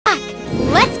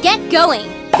Let's get going.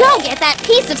 Go get that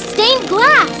piece of stained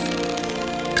glass.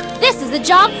 This is a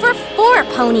job for 4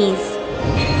 ponies.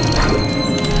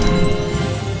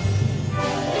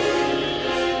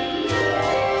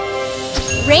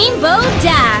 Rainbow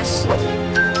Dash,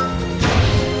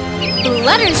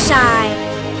 Fluttershy,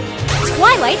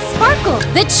 Twilight Sparkle.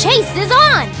 The chase is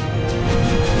on!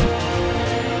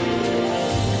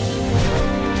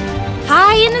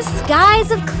 High in the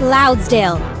skies of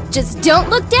Cloudsdale. Just don't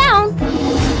look down.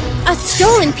 A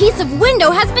stolen piece of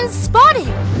window has been spotted.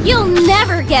 You'll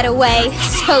never get away,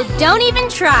 so don't even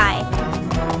try.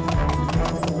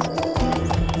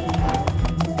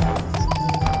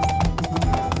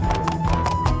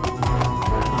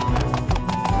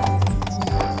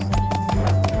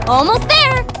 Almost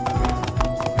there!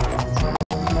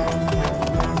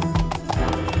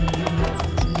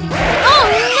 Oh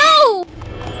no!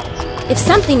 If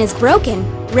something is broken,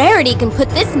 Rarity can put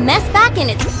this mess back in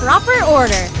its proper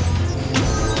order.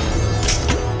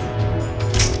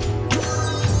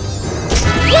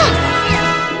 Yes!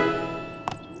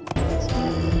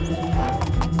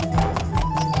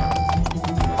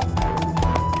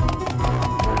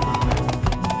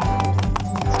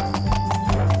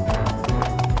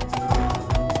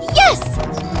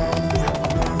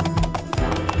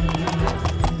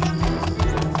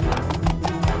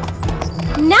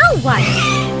 Now what?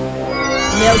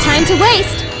 No time to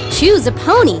waste. Choose a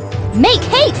pony. Make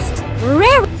haste.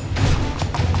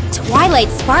 Twilight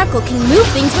Sparkle can move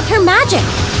things with her magic.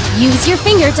 Use your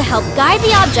finger to help guide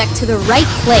the object to the right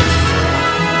place.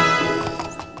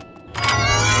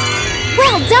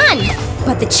 Well done!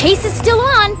 But the chase is still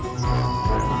on.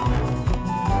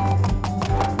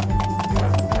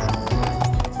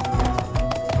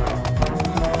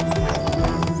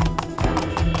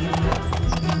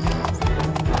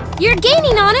 You're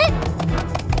gaining on it!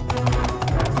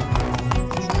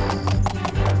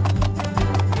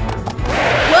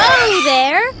 Whoa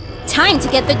there! Time to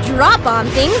get the drop on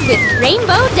things with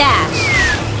Rainbow Dash!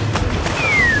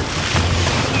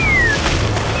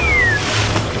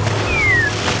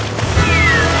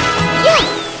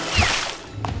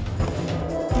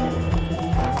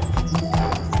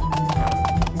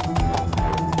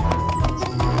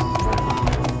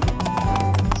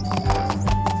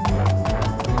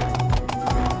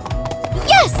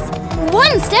 Yes!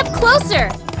 One step closer!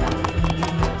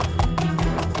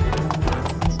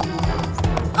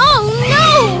 Oh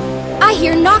no! I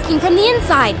hear knocking from the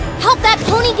inside. Help that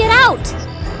pony get out!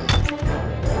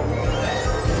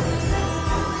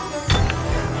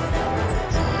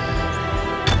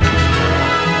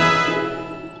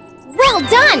 Well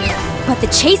done! But the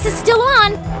chase is still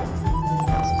on.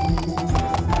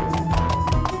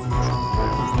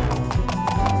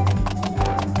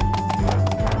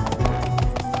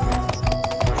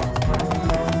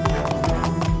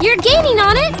 You're gaining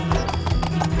on it!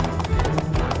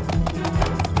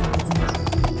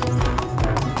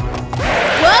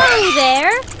 Whoa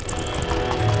there!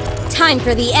 Time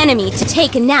for the enemy to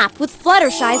take a nap with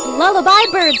Fluttershy's lullaby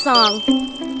bird song.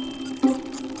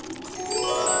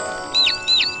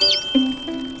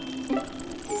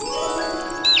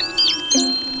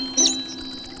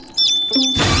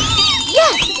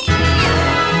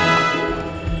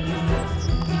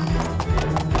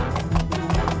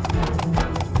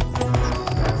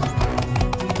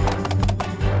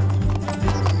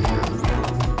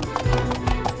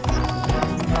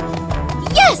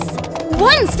 Yes!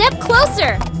 One step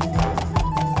closer!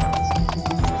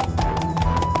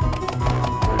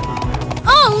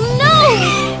 Oh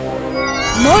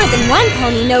no! More than one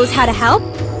pony knows how to help.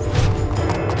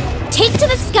 Take to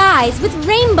the skies with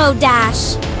Rainbow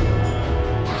Dash.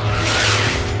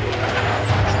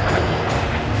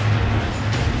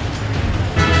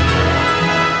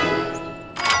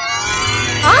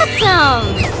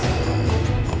 Awesome!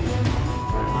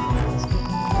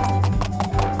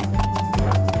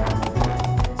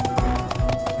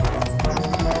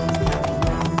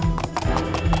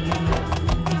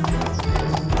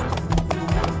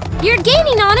 You're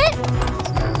gaining on it!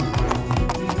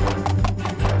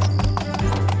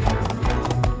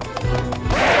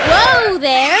 Whoa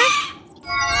there!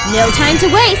 No time to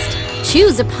waste.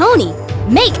 Choose a pony.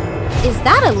 Make... Is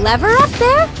that a lever up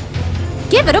there?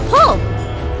 Give it a pull.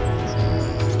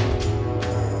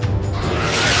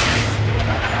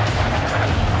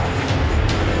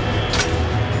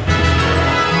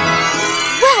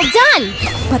 Well done!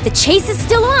 But the chase is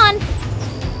still on.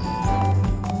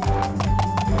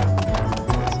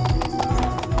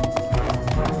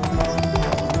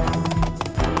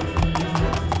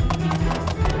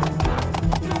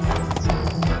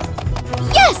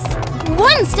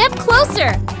 One step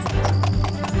closer!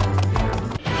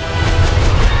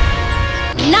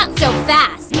 Not so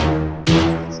fast!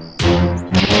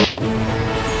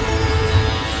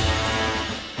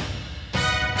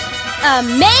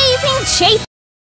 Amazing chase!